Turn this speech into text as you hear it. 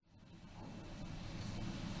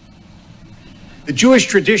The Jewish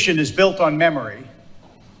tradition is built on memory.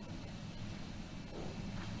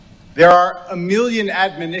 There are a million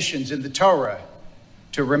admonitions in the Torah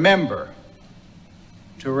to remember,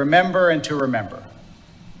 and to remember.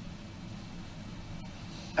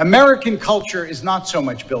 American culture is not so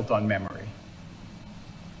much built on memory.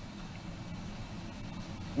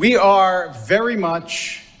 We are very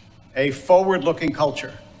much a forward-looking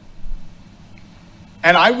culture.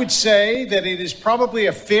 And I would say that it is probably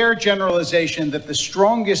a fair generalization that the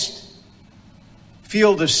strongest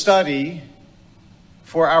field of study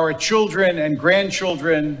for our children and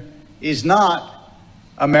grandchildren is not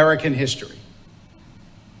American history.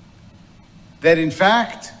 That in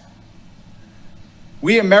fact,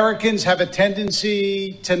 we Americans have a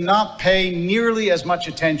tendency to not pay nearly as much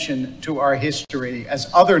attention to our history as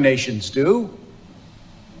other nations do,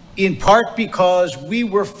 in part because we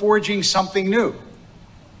were forging something new.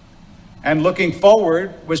 And looking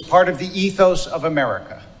forward was part of the ethos of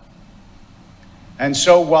America. And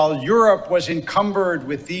so while Europe was encumbered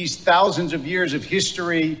with these thousands of years of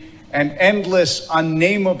history and endless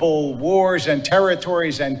unnameable wars and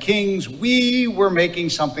territories and kings, we were making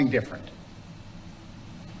something different.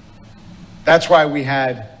 That's why we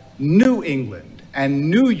had New England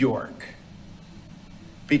and New York,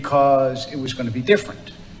 because it was going to be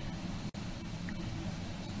different.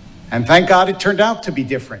 And thank God it turned out to be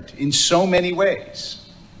different in so many ways.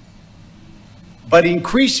 But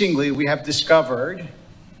increasingly, we have discovered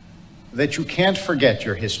that you can't forget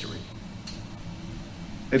your history.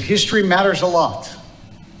 That history matters a lot.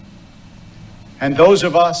 And those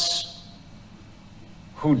of us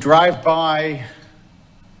who drive by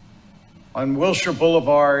on Wilshire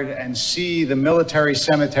Boulevard and see the military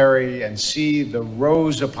cemetery and see the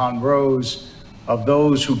rows upon rows of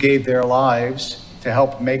those who gave their lives to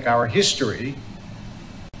help make our history,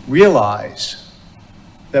 realize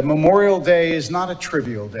that Memorial Day is not a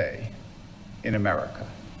trivial day in America.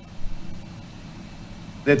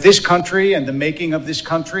 That this country and the making of this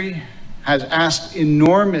country has asked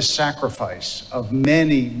enormous sacrifice of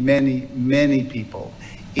many, many, many people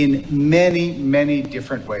in many, many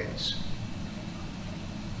different ways.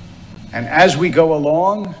 And as we go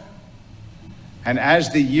along, and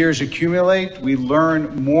as the years accumulate, we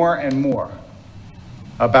learn more and more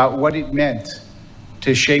about what it meant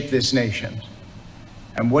to shape this nation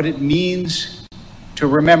and what it means to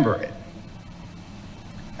remember it.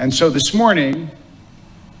 And so this morning,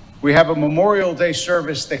 we have a Memorial Day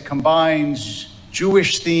service that combines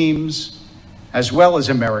Jewish themes as well as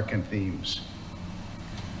American themes.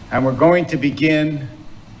 And we're going to begin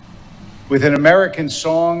with an American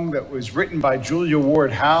song that was written by Julia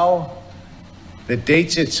Ward Howe that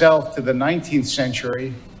dates itself to the 19th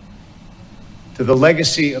century, to the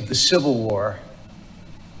legacy of the Civil War,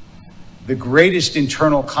 the greatest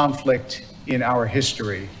internal conflict in our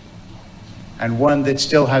history, and one that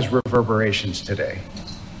still has reverberations today.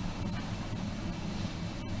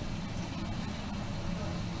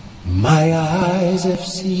 My eyes have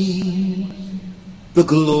seen the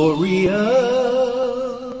glory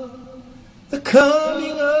of the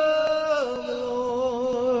coming of the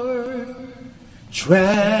Lord,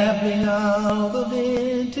 trampling out the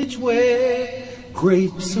vintage where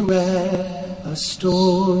grapes are at a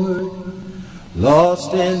store,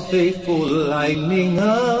 lost and faithful lightning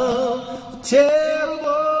of the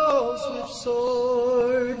terrible swift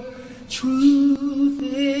sword. Truth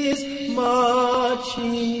is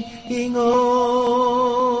marching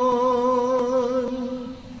on.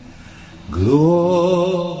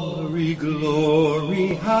 Glory,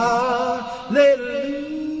 glory, hallelujah.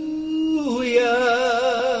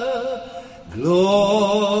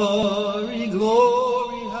 Glory,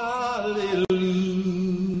 glory, hallelujah.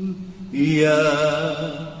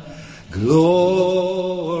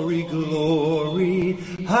 Glory, glory,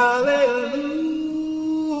 hallelujah.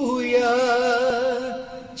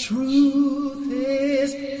 Truth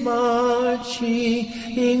is marching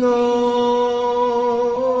on.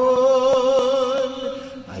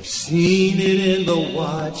 I've seen it in the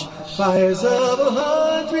watch fires of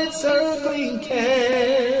 100 circling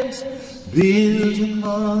camps, built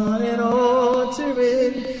upon an altar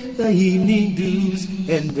in the evening dews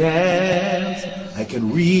and damps. I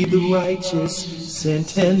can read the righteous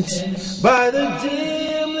sentence by the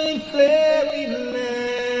dimly flaring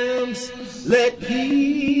lamps. Let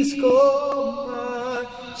peace go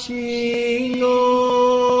marching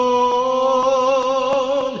on.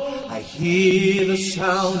 I hear the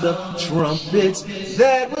sound of trumpets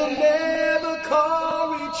that will never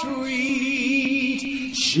call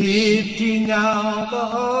retreat, shifting out the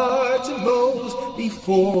hearts of those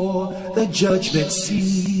before the judgment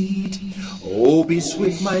seat. Oh, be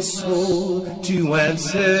swift, my soul, to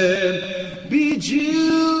answer. Be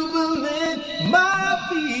jubilant, my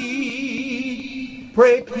feet.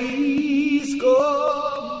 Pray peace, go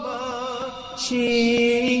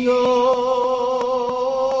marching on.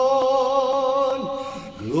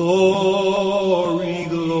 Glory,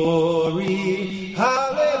 glory,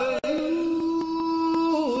 hallelujah.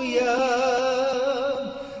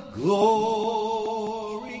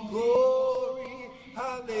 Glory, glory,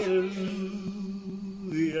 hallelujah.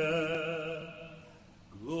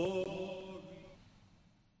 Glory.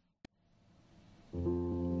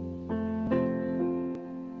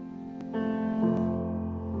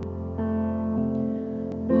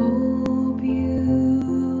 Oh,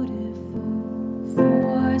 beautiful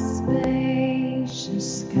for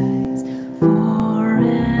spacious skies, for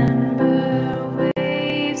amber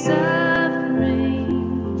waves of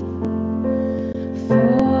rain,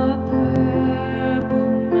 for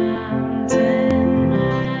purple mountain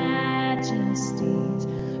majesties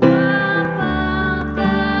above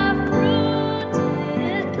the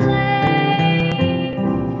fruited plain.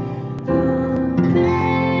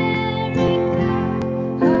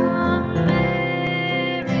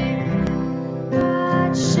 America,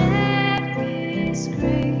 God shed His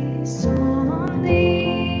grace on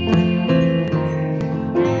thee,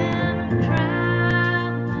 and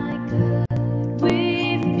crown thy good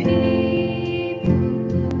with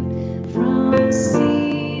people from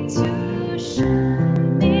sea to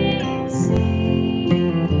shining sea.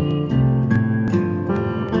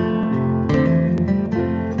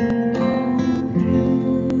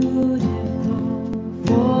 Beautiful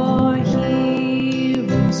for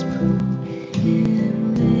heroes prove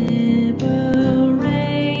in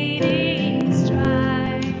liberating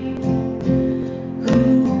strife,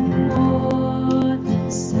 who more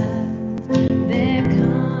than self their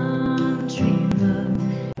country love,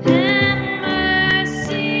 and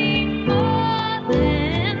mercy more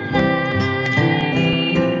than life.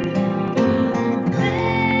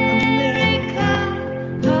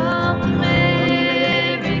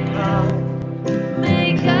 America,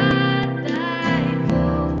 may God thy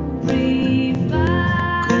glory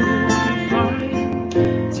find,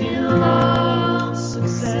 till all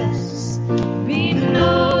success be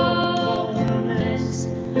knownness,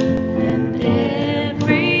 and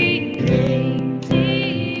every gain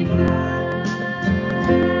divine.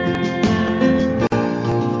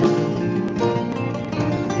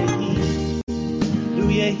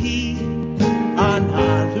 Hallelujah, he,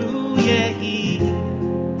 hallelujah, he,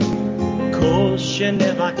 Kosher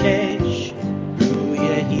Nevakesh,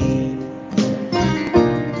 hallelujah, he.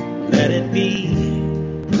 Let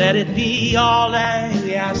it be, all I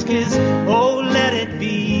ask is, oh, let it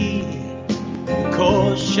be,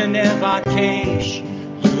 Kosher Nevakesh,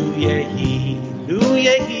 hallelujah, he,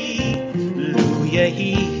 hallelujah, he, hallelujah,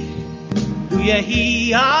 he, hallelujah,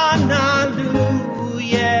 he,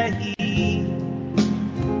 hallelujah, he.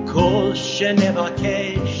 Kol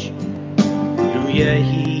shenevakesh, hallelujah,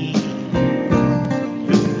 he,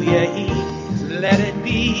 hallelujah, he. Let it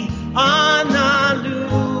be,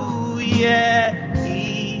 hallelujah,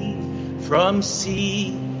 he. From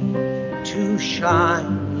sea to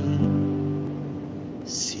shining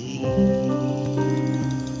sea.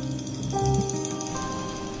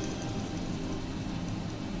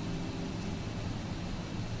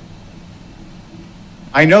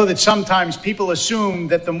 I know that sometimes people assume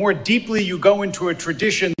that the more deeply you go into a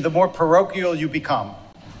tradition, the more parochial you become.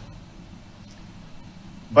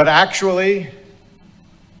 But actually,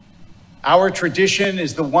 our tradition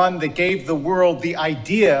is the one that gave the world the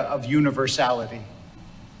idea of universality.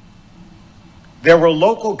 There were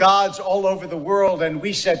local gods all over the world, and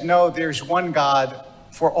we said, no, there's one God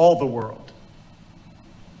for all the world.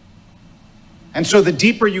 And so the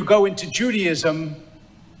deeper you go into Judaism,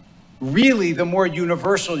 really the more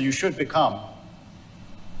universal you should become,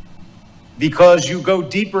 because you go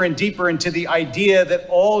deeper and deeper into the idea that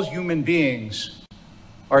all human beings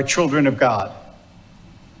are children of God.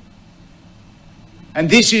 And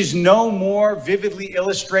this is no more vividly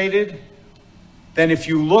illustrated than if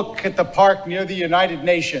you look at the park near the United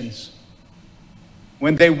Nations,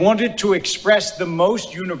 when they wanted to express the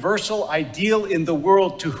most universal ideal in the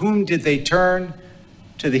world, to whom did they turn?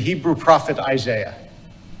 To the Hebrew prophet Isaiah.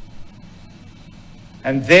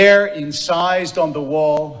 And there, incised on the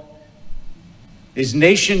wall, is,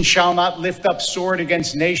 nation shall not lift up sword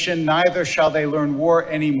against nation, neither shall they learn war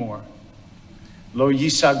anymore. Lo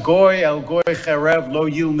yisagoy el goy cherev, lo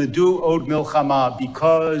yilmedu od milchama,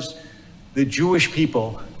 because the Jewish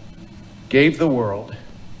people gave the world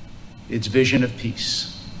its vision of peace.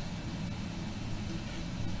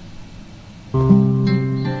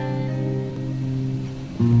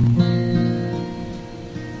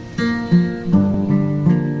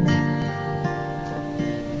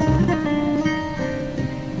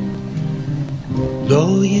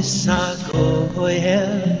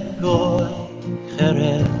 גוי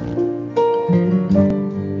חרב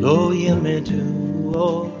לא ילמדו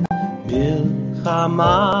עוד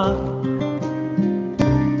מלחמה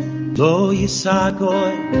לא יישא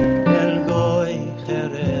גוי אל גוי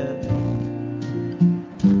חרב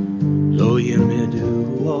לא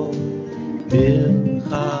ילמדו עוד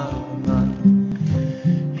מלחמה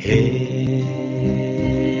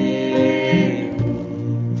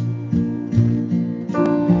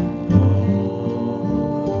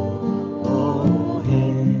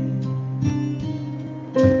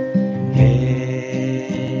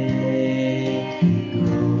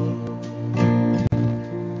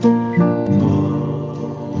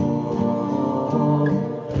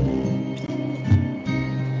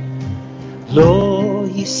לא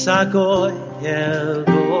יישא גוי אל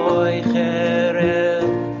גוי חרב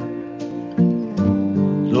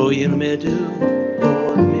לא ילמדו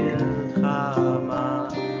עוד מלחמה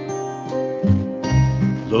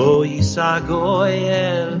לא יישא גוי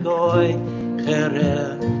אל גוי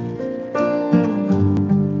חרב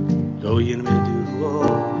לא ילמדו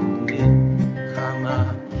עוד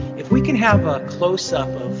מלחמה. If we can have a close-up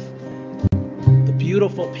of the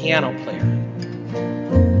beautiful piano player.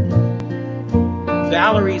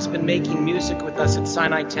 Valerie's been making music with us at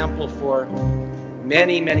Sinai Temple for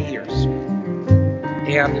many, many years.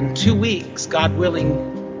 And in 2 weeks, God willing,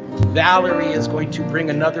 Valerie is going to bring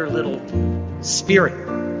another little spirit,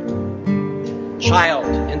 child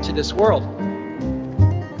into this world.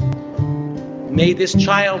 May this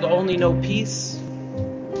child only know peace,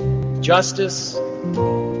 justice,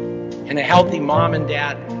 and a healthy mom and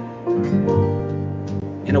dad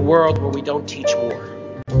in a world where we don't teach war.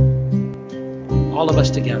 All of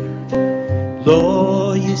us together.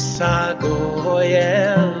 Lo yisa goy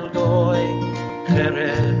el goy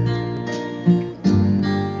cheret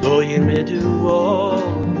Lo yilmedu od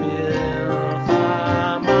milchama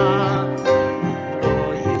Lo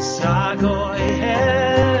yisa goy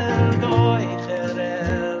el goy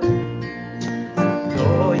cheret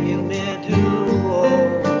Lo yilmedu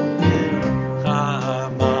od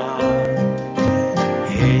milchama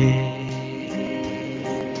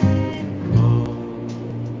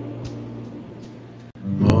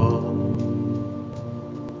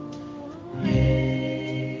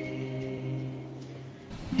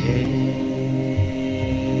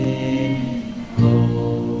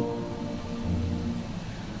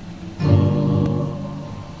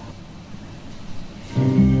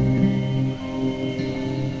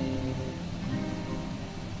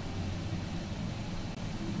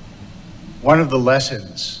One of the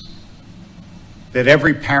lessons that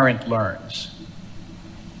every parent learns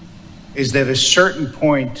is that at a certain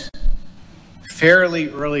point, fairly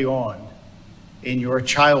early on in your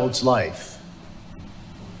child's life,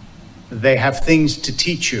 they have things to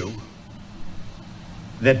teach you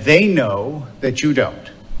that they know that you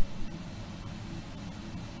don't.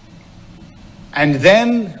 And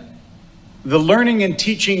then the learning and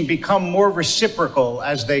teaching become more reciprocal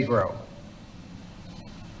as they grow.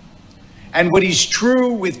 And what is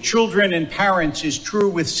true with children and parents is true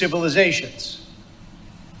with civilizations.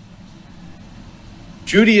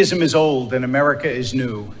 Judaism is old and America is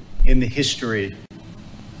new in the history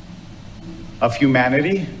of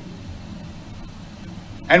humanity.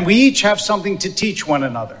 And we each have something to teach one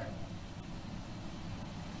another.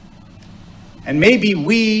 And maybe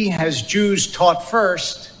we, as Jews, taught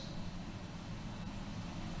first,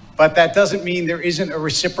 but that doesn't mean there isn't a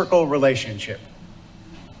reciprocal relationship.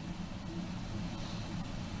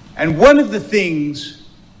 And one of the things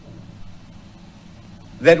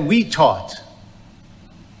that we taught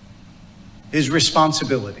is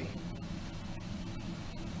responsibility.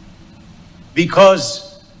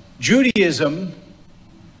 Because Judaism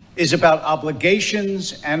is about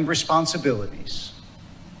obligations and responsibilities.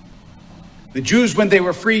 The Jews, when they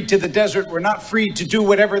were freed to the desert, were not freed to do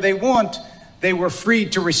whatever they want. They were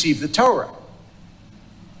freed to receive the Torah.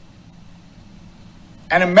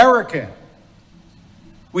 An American,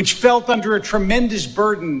 which felt under a tremendous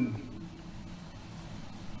burden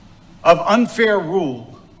of unfair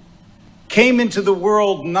rule, came into the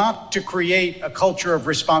world not to create a culture of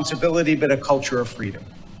responsibility, but a culture of freedom.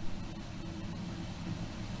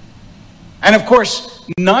 And of course,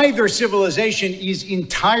 neither civilization is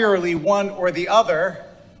entirely one or the other,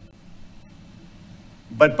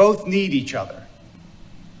 but both need each other.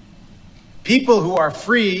 People who are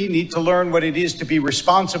free need to learn what it is to be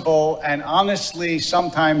responsible, and honestly,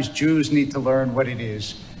 sometimes Jews need to learn what it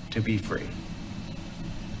is to be free.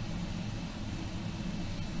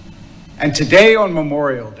 And today on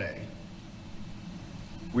Memorial Day,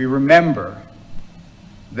 we remember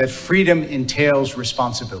that freedom entails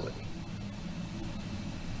responsibility.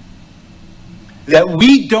 that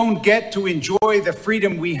we don't get to enjoy the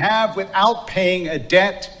freedom we have without paying a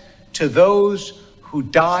debt to those who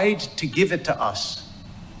died to give it to us.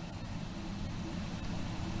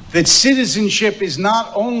 That citizenship is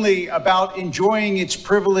not only about enjoying its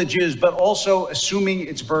privileges, but also assuming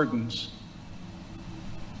its burdens.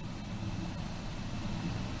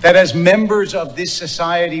 That as members of this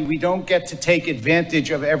society, we don't get to take advantage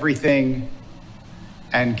of everything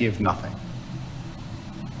and give nothing.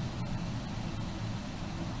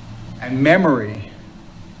 And memory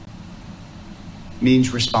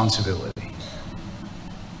means responsibility.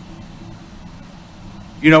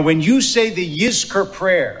 You know, when you say the Yizkor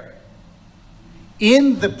prayer,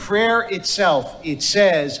 in the prayer itself, it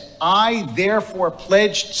says, I therefore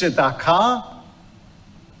pledge tzedakah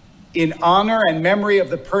in honor and memory of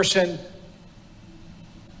the person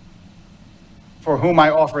for whom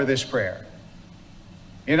I offer this prayer.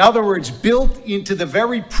 In other words, built into the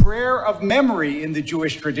very prayer of memory in the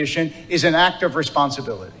Jewish tradition is an act of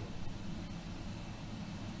responsibility.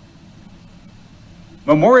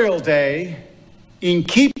 Memorial Day, in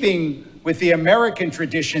keeping with the American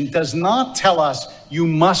tradition, does not tell us you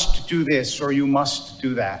must do this or you must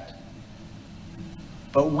do that.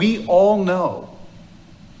 But we all know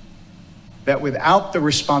that without the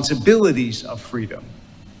responsibilities of freedom,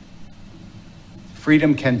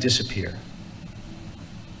 freedom can disappear.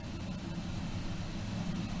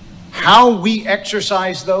 How we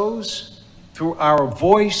exercise those, through our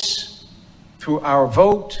voice, through our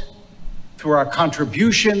vote, through our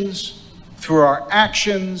contributions, through our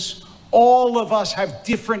actions, all of us have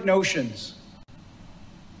different notions.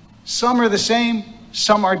 Some are the same,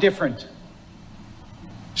 some are different.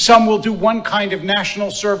 Some will do one kind of national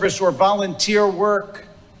service or volunteer work,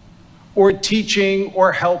 or teaching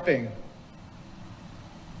or helping.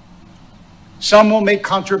 Some will make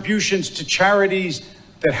contributions to charities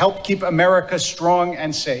that help keep America strong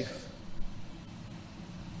and safe.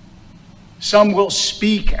 Some will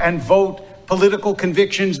speak and vote political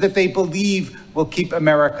convictions that they believe will keep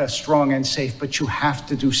America strong and safe, but you have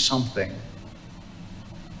to do something.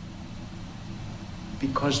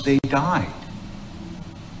 Because they died.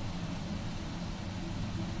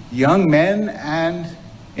 Young men and,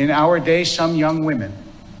 in our day, some young women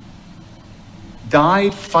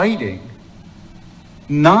died fighting,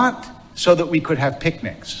 not so that we could have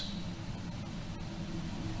picnics,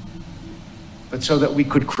 but so that we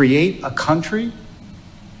could create a country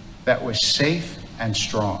that was safe and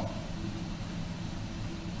strong.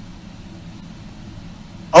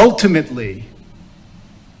 Ultimately,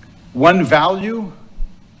 one value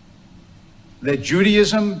that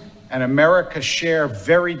Judaism and America share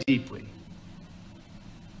very deeply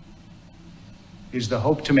is the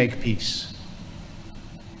hope to make peace,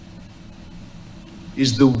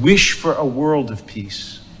 is the wish for a world of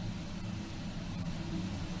peace,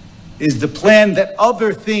 is the plan that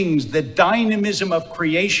other things, the dynamism of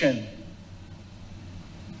creation,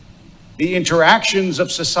 the interactions of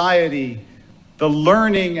society, the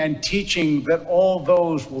learning and teaching, that all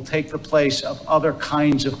those will take the place of other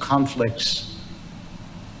kinds of conflicts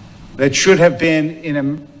that should have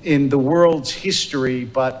been in the world's history,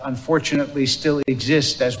 but unfortunately still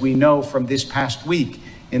exist, as we know from this past week,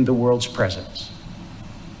 in the world's presence.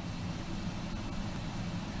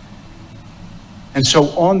 And so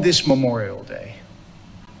on this Memorial Day,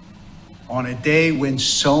 on a day when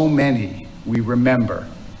so many, we remember,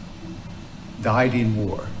 died in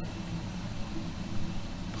war,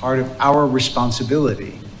 part of our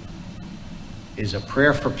responsibility is a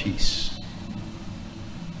prayer for peace,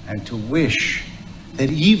 and to wish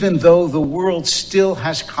that even though the world still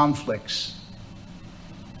has conflicts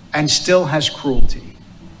and still has cruelty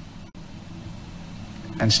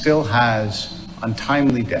and still has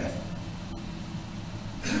untimely death,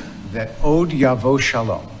 that Od Yavo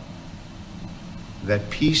Shalom, that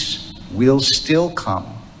peace will still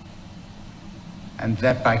come, and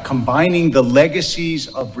that by combining the legacies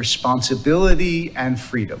of responsibility and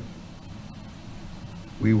freedom,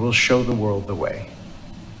 we will show the world the way.